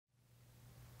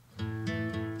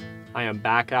I am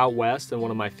back out west in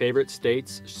one of my favorite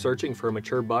states, searching for a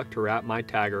mature buck to wrap my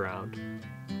tag around.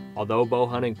 Although bow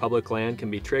hunting public land can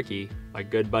be tricky, my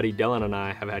good buddy Dylan and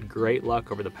I have had great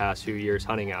luck over the past few years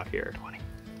hunting out here. 20.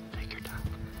 Take your time.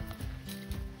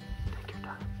 Take your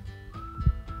time.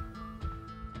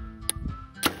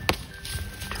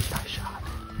 Dude, nice shot.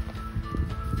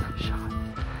 Nice shot.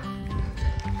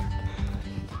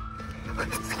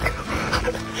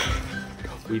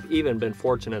 We've even been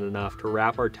fortunate enough to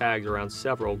wrap our tags around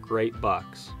several great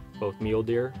bucks, both mule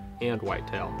deer and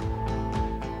whitetail.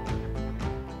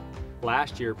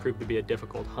 Last year proved to be a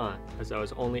difficult hunt, as I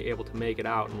was only able to make it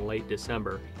out in late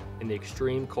December, and the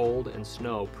extreme cold and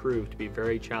snow proved to be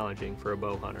very challenging for a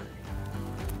bow hunter.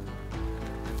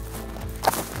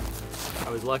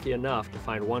 I was lucky enough to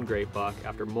find one great buck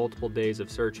after multiple days of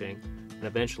searching, and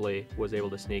eventually was able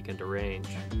to sneak into range.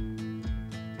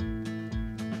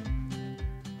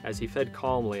 As he fed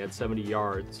calmly at 70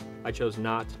 yards, I chose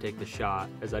not to take the shot,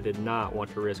 as I did not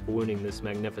want to risk wounding this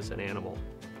magnificent animal.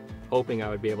 Hoping I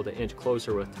would be able to inch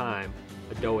closer with time,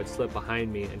 a doe had slipped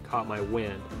behind me and caught my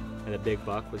wind, and the big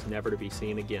buck was never to be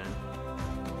seen again.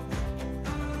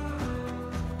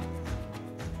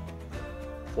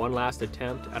 One last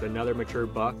attempt at another mature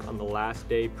buck on the last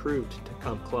day proved to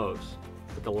come close,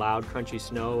 but the loud crunchy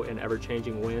snow and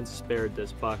ever-changing winds spared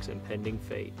this buck's impending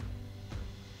fate.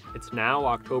 It's now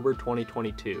October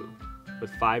 2022. With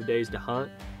 5 days to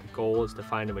hunt, the goal is to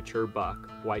find a mature buck,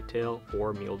 whitetail,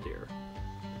 or mule deer.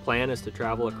 The plan is to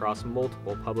travel across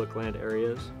multiple public land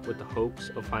areas with the hopes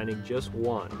of finding just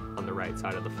one on the right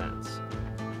side of the fence.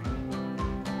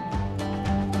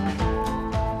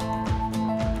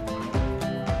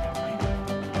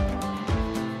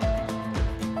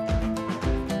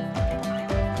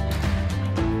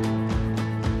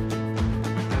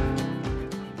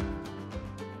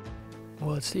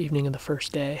 Well, it's the evening of the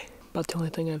first day. About the only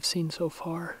thing I've seen so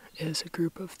far is a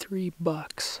group of 3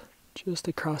 bucks just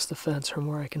across the fence from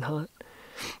where I can hunt.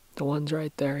 The one's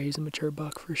right there, he's a mature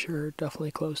buck for sure,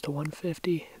 definitely close to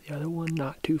 150. The other one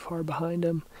not too far behind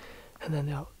him. And then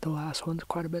the last one's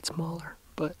quite a bit smaller,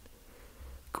 but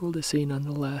cool to see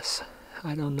nonetheless.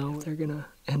 I don't know if they're gonna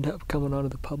end up coming onto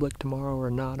the public tomorrow or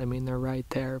not. I mean, they're right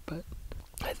there, but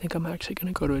I think I'm actually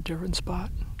gonna go to a different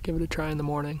spot, give it a try in the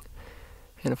morning.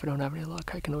 And if I don't have any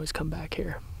luck, I can always come back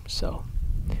here. So,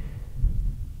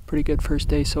 pretty good first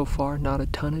day so far. Not a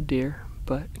ton of deer,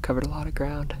 but covered a lot of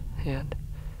ground and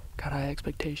got high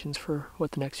expectations for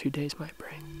what the next few days might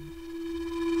bring.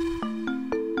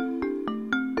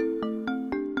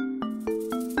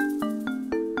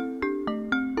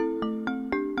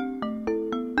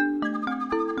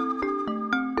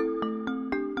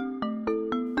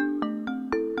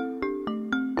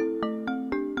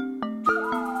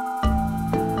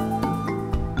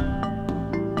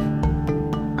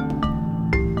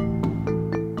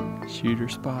 Shooter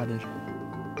spotted.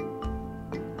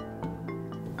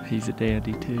 He's a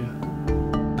dandy too.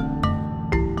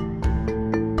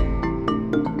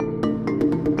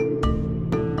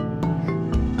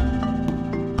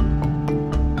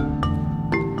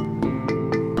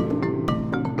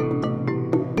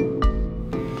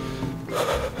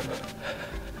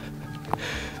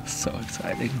 So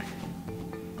exciting.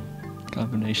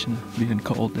 Combination of being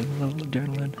cold and a little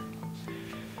adrenaline.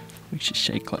 We should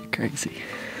shake like crazy.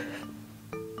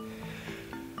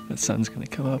 The sun's gonna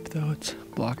come up though, it's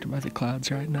blocked by the clouds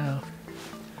right now.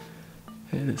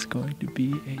 It is going to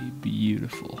be a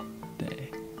beautiful day.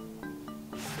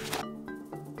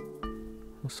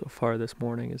 Well, so far this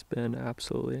morning has been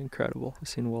absolutely incredible. I've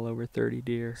seen well over 30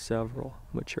 deer, several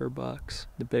mature bucks.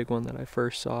 The big one that I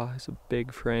first saw is a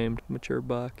big framed mature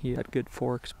buck. He had good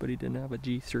forks, but he didn't have a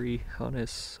G3 on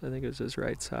his, I think it was his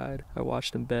right side. I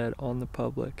watched him bed on the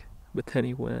public. But then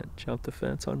he went, jumped the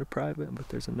fence onto private, but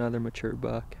there's another mature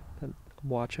buck that I'm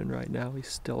watching right now. He's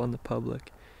still in the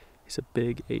public. He's a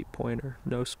big 8-pointer,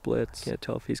 no splits. Can't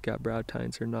tell if he's got brow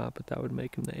tines or not, but that would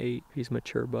make him the 8. He's a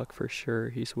mature buck for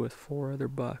sure. He's with 4 other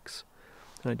bucks.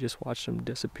 And I just watched him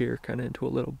disappear kind of into a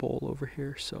little bowl over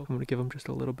here. So I'm going to give him just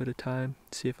a little bit of time,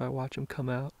 see if I watch him come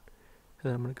out. And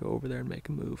then I'm going to go over there and make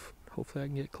a move. Hopefully I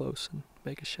can get close and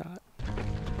make a shot.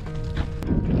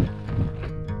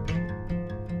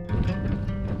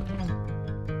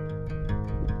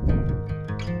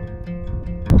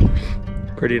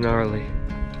 Pretty gnarly.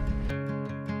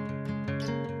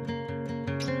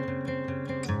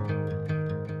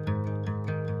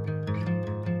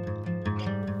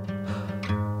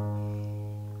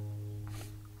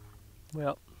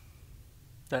 Well,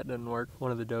 that didn't work.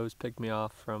 One of the does picked me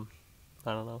off from,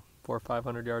 I don't know, 400 or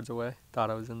 500 yards away. Thought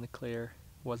I was in the clear.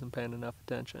 Wasn't paying enough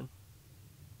attention.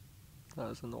 I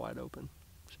was in the wide open.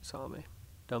 She saw me.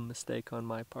 Dumb mistake on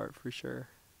my part for sure.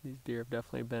 These deer have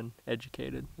definitely been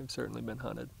educated. They've certainly been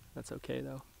hunted. That's okay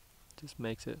though. Just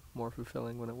makes it more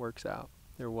fulfilling when it works out.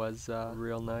 There was a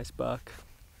real nice buck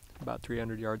about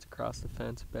 300 yards across the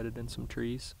fence, bedded in some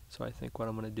trees. So I think what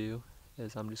I'm going to do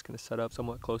is I'm just going to set up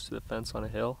somewhat close to the fence on a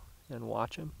hill and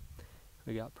watch him.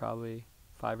 We got probably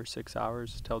 5 or 6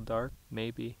 hours till dark.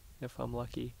 Maybe, if I'm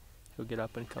lucky, he'll get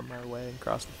up and come my way and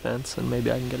cross the fence, and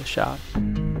maybe I can get a shot.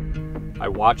 I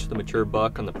watched the mature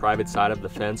buck on the private side of the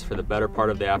fence for the better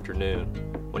part of the afternoon.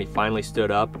 When he finally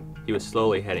stood up, he was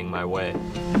slowly heading my way.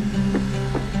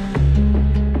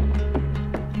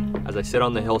 As I sit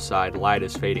on the hillside, light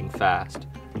is fading fast,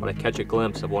 but I catch a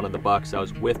glimpse of one of the bucks that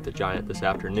was with the giant this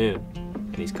afternoon,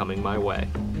 and he's coming my way.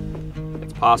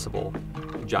 It's possible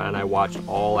the giant I watched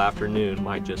all afternoon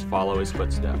might just follow his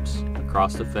footsteps,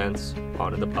 across the fence,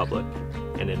 onto the public,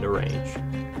 and into range.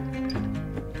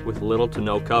 With little to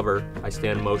no cover, I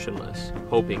stand motionless,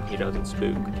 hoping he doesn't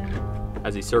spook.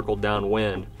 As he circled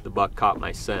downwind, the buck caught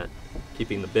my scent,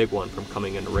 keeping the big one from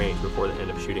coming into range before the end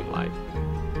of shooting light.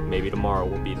 Maybe tomorrow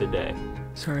will be the day.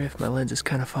 Sorry if my lens is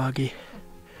kind of foggy.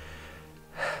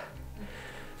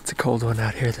 It's a cold one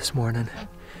out here this morning,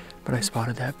 but I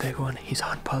spotted that big one. He's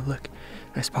on public.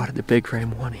 I spotted the big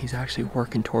frame one. He's actually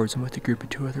working towards him with a group of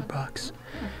 2 other bucks.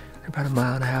 They're about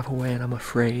 1.5 miles away, and I'm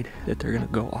afraid that they're gonna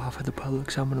go off of the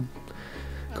public, so I'm gonna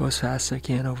go as fast as I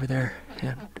can over there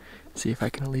and see if I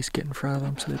can at least get in front of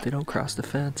them so that they don't cross the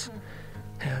fence.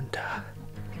 And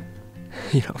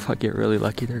you know, if I get really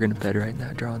lucky, they're gonna bed right in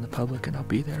that draw in the public, and I'll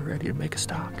be there ready to make a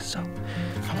stalk. So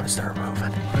I'm gonna start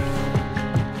moving.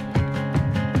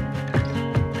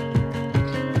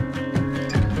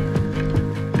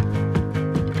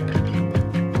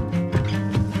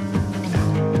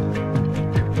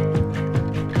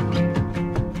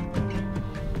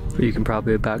 You can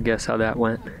probably about guess how that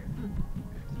went.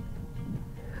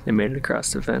 They made it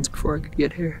across the fence before I could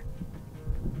get here.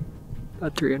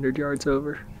 About 300 yards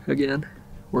over, again,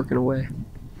 working away.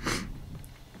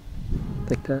 I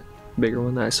think that bigger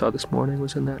one that I saw this morning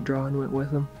was in that draw and went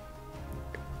with him.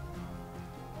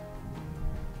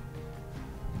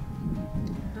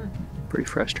 Pretty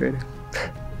frustrating.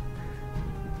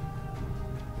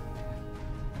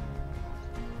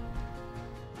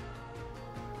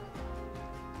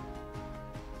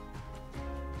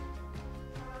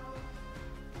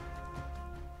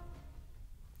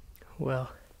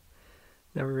 Well,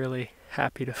 never really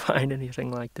happy to find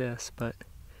anything like this, but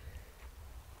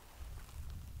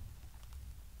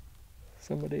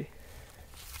somebody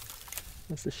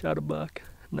must have shot a buck,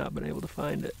 not been able to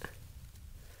find it.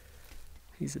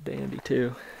 He's a dandy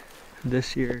too.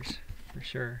 This year's for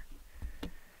sure.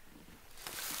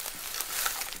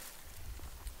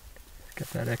 Got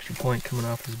that extra point coming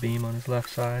off his beam on his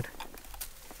left side.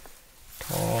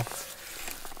 Tall.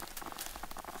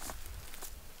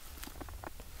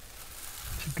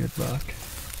 It's a good buck.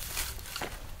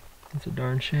 It's a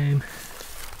darn shame.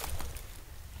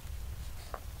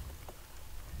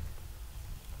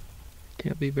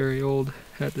 Can't be very old.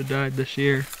 Had to die this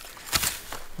year.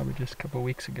 Probably just a couple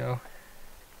weeks ago.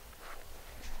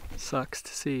 Sucks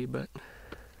to see, but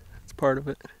it's part of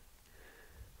it.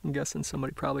 I'm guessing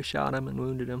somebody probably shot him and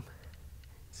wounded him.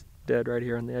 He's dead right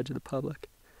here on the edge of the public.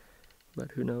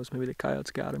 But who knows, maybe the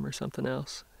coyotes got him or something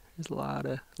else. There's a lot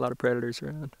of predators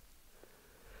around.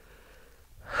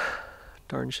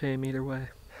 Darn shame either way.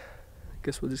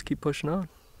 Guess we'll just keep pushing on.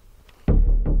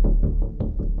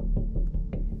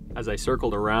 As I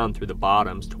circled around through the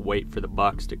bottoms to wait for the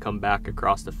bucks to come back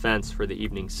across the fence for the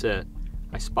evening sit,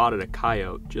 I spotted a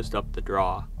coyote just up the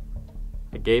draw.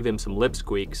 I gave him some lip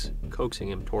squeaks, coaxing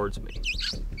him towards me.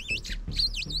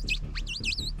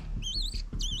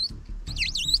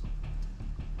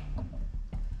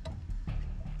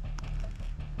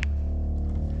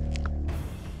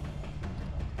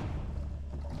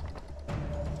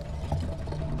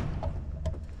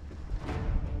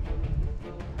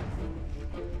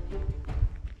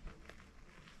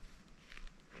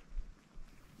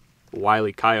 The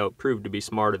wily coyote proved to be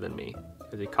smarter than me,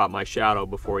 as he caught my shadow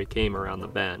before he came around the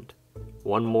bend.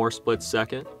 One more split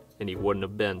second, and he wouldn't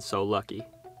have been so lucky.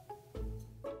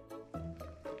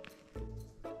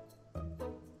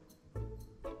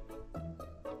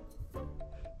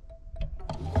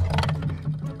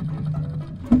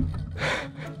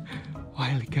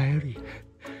 Wily coyote.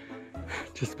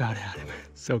 Just about had him.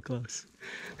 So close.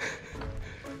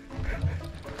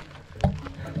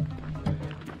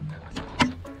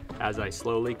 As I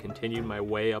slowly continued my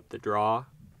way up the draw,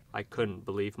 I couldn't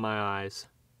believe my eyes.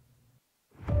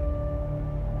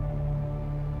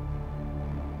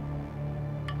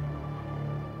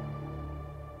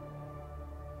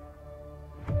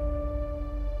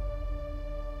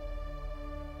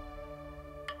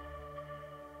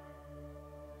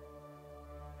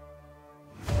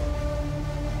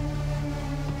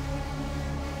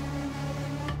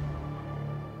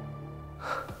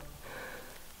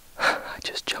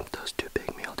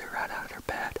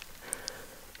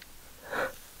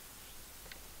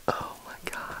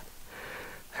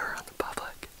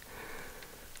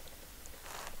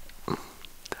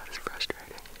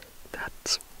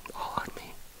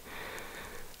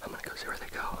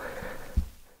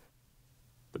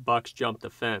 bucks jumped the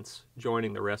fence,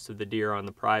 joining the rest of the deer on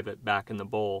the private back in the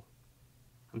bowl.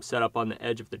 I'm set up on the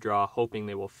edge of the draw, hoping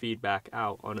they will feed back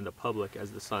out onto the public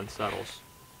as the sun settles.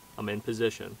 I'm in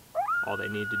position. All they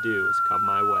need to do is come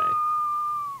my way.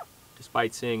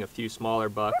 Despite seeing a few smaller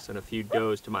bucks and a few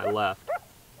does to my left,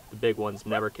 the big ones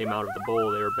never came out of the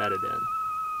bowl they were bedded in.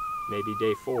 Maybe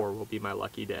day 4 will be my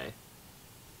lucky day.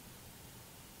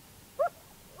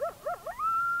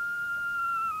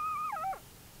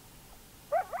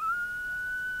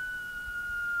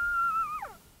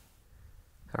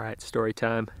 Alright, story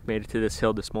time. Made it to this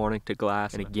hill this morning to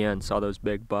glass, and again saw those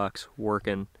big bucks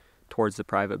working towards the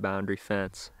private boundary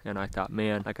fence, and I thought,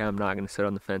 man, like, I'm not going to sit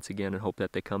on the fence again and hope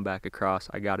that they come back across.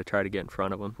 I got to try to get in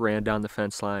front of them. Ran down the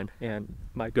fence line, and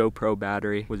my GoPro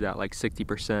battery was at like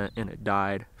 60% and it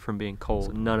died from being cold.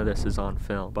 So none of this is on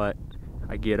film, but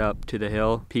I get up to the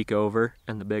hill, peek over,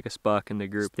 and the biggest buck in the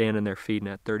group standing there feeding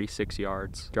at 36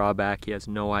 yards. Draw back, he has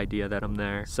no idea that I'm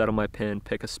there. Settle my pin,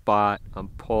 pick a spot, I'm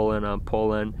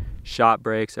pulling, shot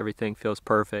breaks, everything feels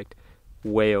perfect.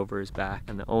 Way over his back,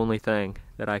 and the only thing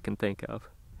that I can think of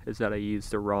is that I used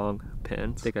the wrong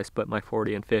pin. I think I split my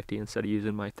 40 and 50 instead of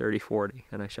using my 30-40,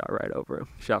 and I shot right over him.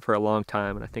 Shot for a long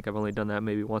time, and I think I've only done that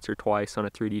maybe once or twice on a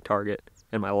 3D target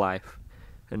in my life,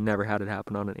 and never had it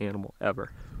happen on an animal ever.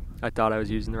 I thought I was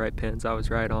using the right pins. I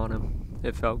was right on him.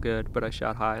 It felt good, but I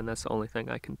shot high, and that's the only thing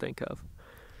I can think of.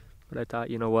 But I thought,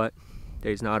 you know what?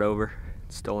 Day's not over.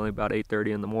 It's still only about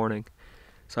 8:30 in the morning,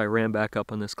 so I ran back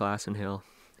up on this glassing hill,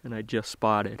 and I just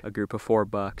spotted a group of 4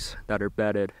 bucks that are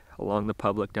bedded along the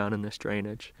public down in this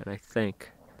drainage, and I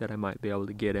think that I might be able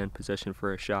to get in position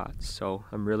for a shot, so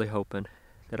I'm really hoping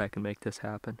that I can make this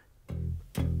happen.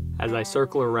 As I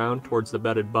circle around towards the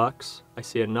bedded bucks, I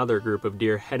see another group of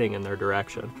deer heading in their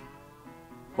direction.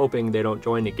 Hoping they don't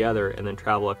join together and then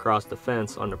travel across the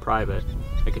fence onto private,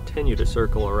 I continue to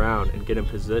circle around and get in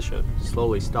position,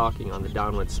 slowly stalking on the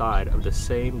downwind side of the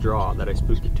same draw that I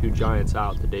spooked the 2 giants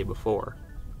out the day before.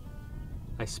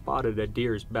 I spotted a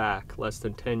deer's back less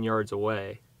than 10 yards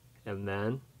away, and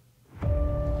then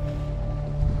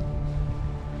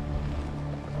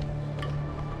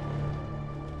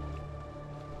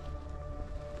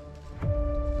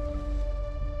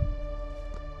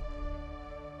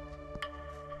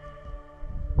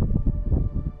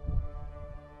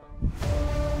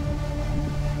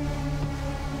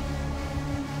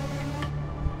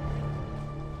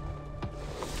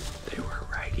They were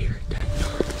right here at 10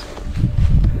 yards.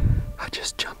 I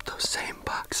just jumped those same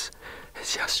bucks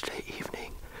as yesterday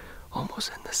evening,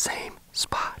 almost in the same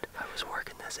spot. I was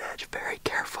working this edge very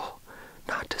careful,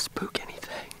 not to spook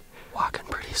anything. Walking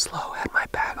pretty slow, had my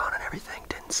bag on and everything,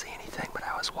 didn't see anything, but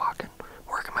I was working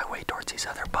my way towards these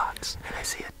other bucks, and I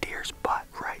see a deer's butt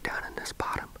right down in this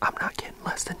bottom. I'm not getting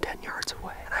less than 10 yards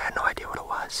away, and I had no idea what it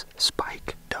was.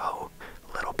 Spike, doe,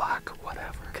 little buck,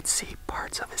 whatever. Could see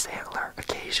parts of his antler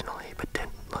occasionally, but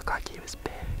didn't look like he was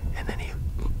big. And then he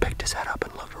picked his head up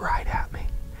and looked right at me.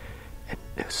 And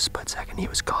it was a split second, he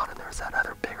was gone, and there was that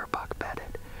other bigger buck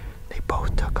bedded. They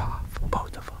both took off,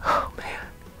 both of them. Oh man,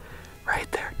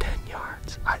 right there, 10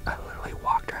 yards. I literally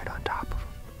walked right on top of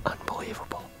them.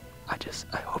 Unbelievable.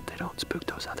 I hope they don't spook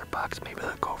those other bucks. Maybe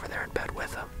they'll go over there and bed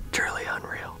with them. Truly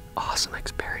unreal. Awesome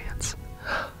experience.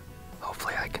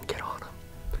 Hopefully I can get on them.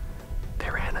 They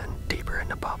ran in deeper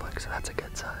into public, so that's a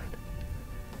good sign.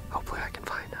 Hopefully I can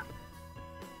find them.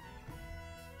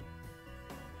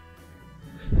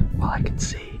 Well, I can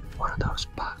see one of those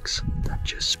bucks that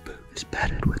just spooked is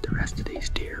bedded with the rest of these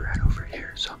deer right over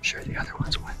here, so I'm sure the other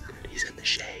one's went good. He's in the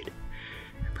shade.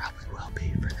 It probably will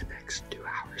be for the next 2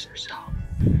 hours or so.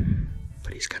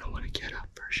 But he's gonna want to get up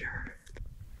for sure.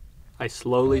 I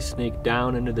slowly sneak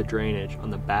down into the drainage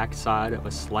on the back side of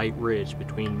a slight ridge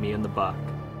between me and the buck.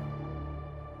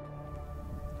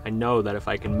 I know that if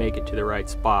I can make it to the right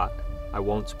spot, I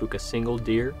won't spook a single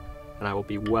deer, and I will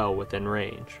be well within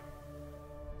range.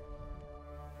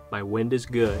 My wind is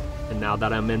good, and now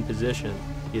that I'm in position,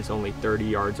 he is only 30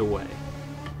 yards away.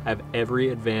 I have every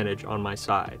advantage on my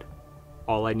side.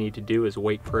 All I need to do is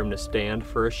wait for him to stand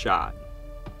for a shot.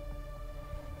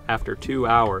 After 2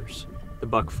 hours, the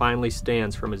buck finally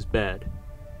stands from his bed.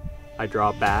 I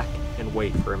draw back and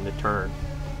wait for him to turn.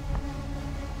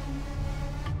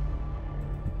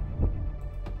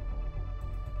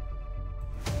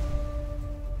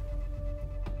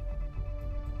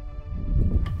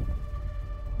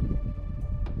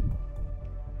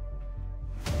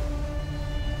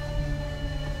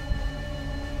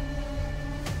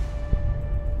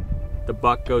 The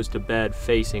buck goes to bed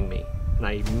facing me, and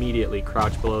I immediately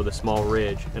crouch below the small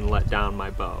ridge and let down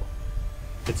my bow.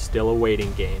 It's still a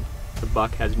waiting game. The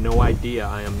buck has no idea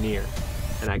I am near.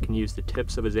 and I can use the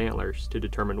tips of his antlers to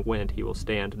determine when he will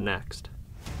stand next.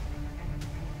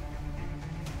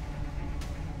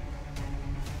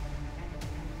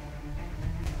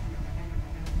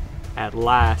 At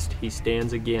last, he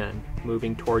stands again,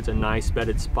 moving towards a nice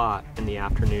bedded spot in the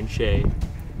afternoon shade.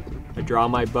 I draw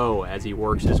my bow as he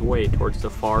works his way towards the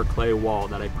far clay wall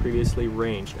that I previously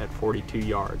ranged at 42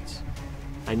 yards.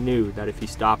 I knew that if he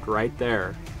stopped right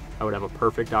there, I would have a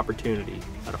perfect opportunity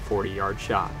at a 40-yard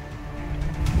shot.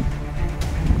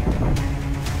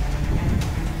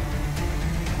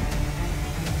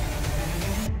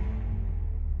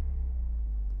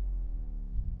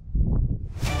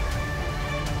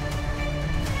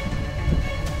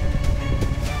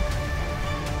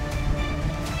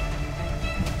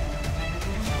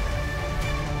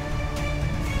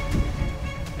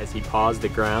 As he paws the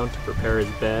ground to prepare his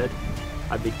bed,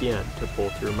 I begin to pull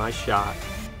through my shot.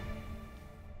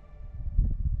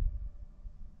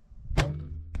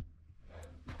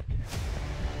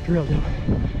 Drilled him.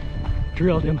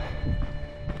 Drilled him.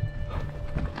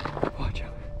 Watch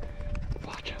him.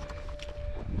 Watch him.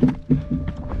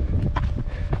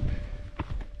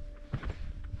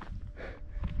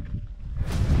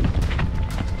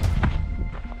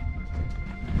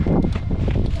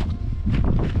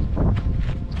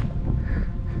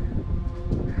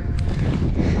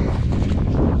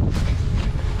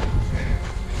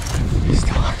 He's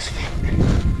still on his feet.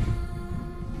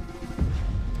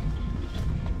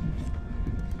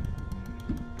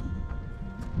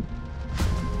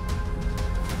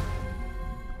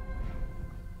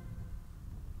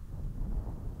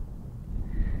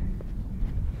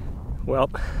 Well,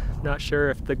 not sure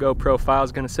if the GoPro file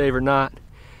is going to save or not,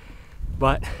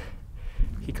 but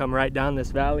he come right down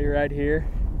this valley right here,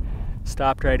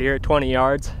 stopped right here at 20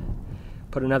 yards,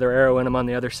 put another arrow in him on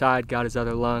the other side, got his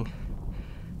other lung,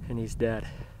 and he's dead.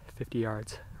 50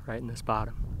 yards, right in this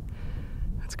bottom.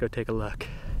 Let's go take a look.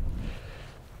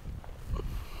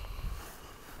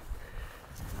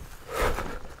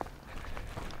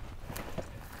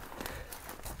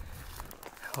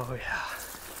 Oh yeah.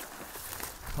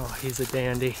 Oh, he's a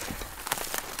dandy.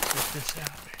 Check this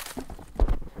out.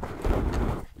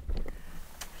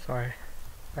 Sorry,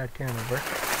 bad camera work.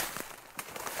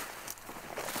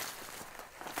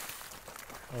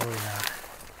 Oh yeah.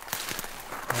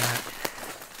 That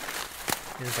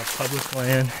is a public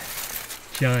land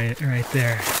giant right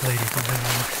there, ladies and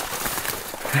gentlemen.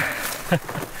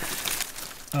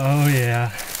 Oh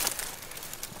yeah.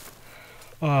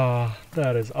 Oh,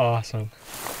 that is awesome.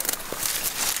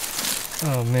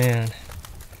 Oh man.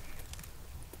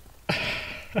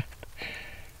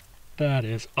 That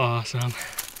is awesome.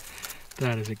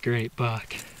 That is a great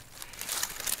buck.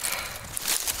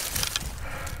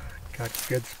 Got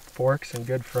good forks and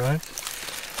good fronts.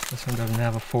 This one doesn't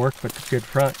have a fork, but the good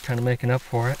front kind of making up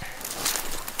for it.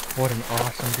 What an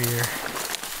awesome deer.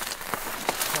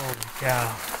 Holy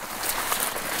cow.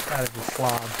 That is a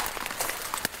slob.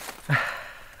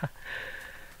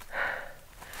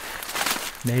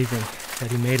 Amazing that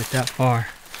he made it that far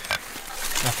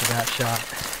after that shot.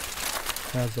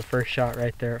 That was the first shot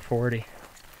right there at 40.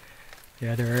 The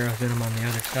other arrow's in him on the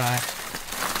other side.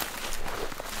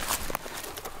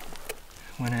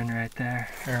 Went in right there.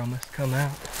 Arrow must come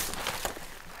out.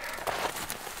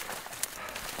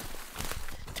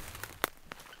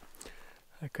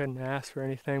 I couldn't ask for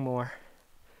anything more.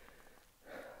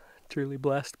 Truly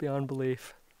blessed beyond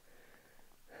belief.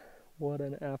 What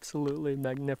an absolutely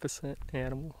magnificent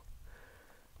animal.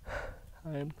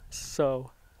 I am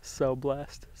so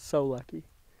blessed, so lucky.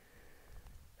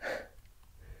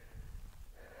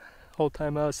 Whole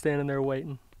time I was standing there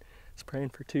waiting, I was praying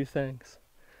for two things.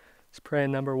 I was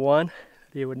praying, number one,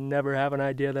 that he would never have an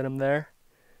idea that I'm there,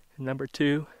 and number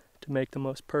two, to make the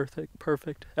most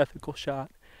perfect ethical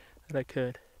shot that I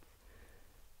could.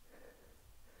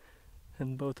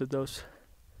 And both of those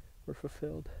were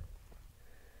fulfilled.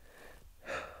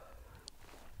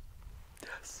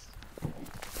 Yes.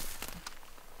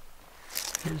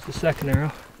 Here's the second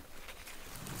arrow.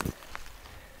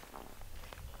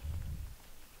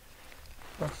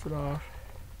 Bust it off.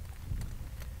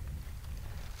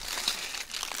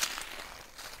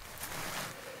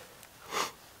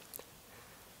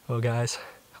 Well guys,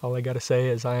 all I gotta say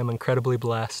is I am incredibly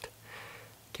blessed.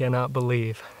 Cannot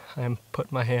believe I'm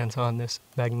putting my hands on this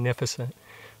magnificent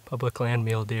public land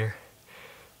mule deer.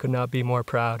 Could not be more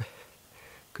proud.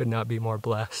 Could not be more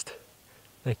blessed.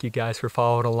 Thank you guys for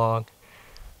following along.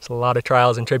 It's a lot of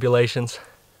trials and tribulations,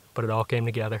 but it all came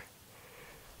together.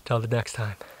 Till the next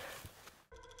time.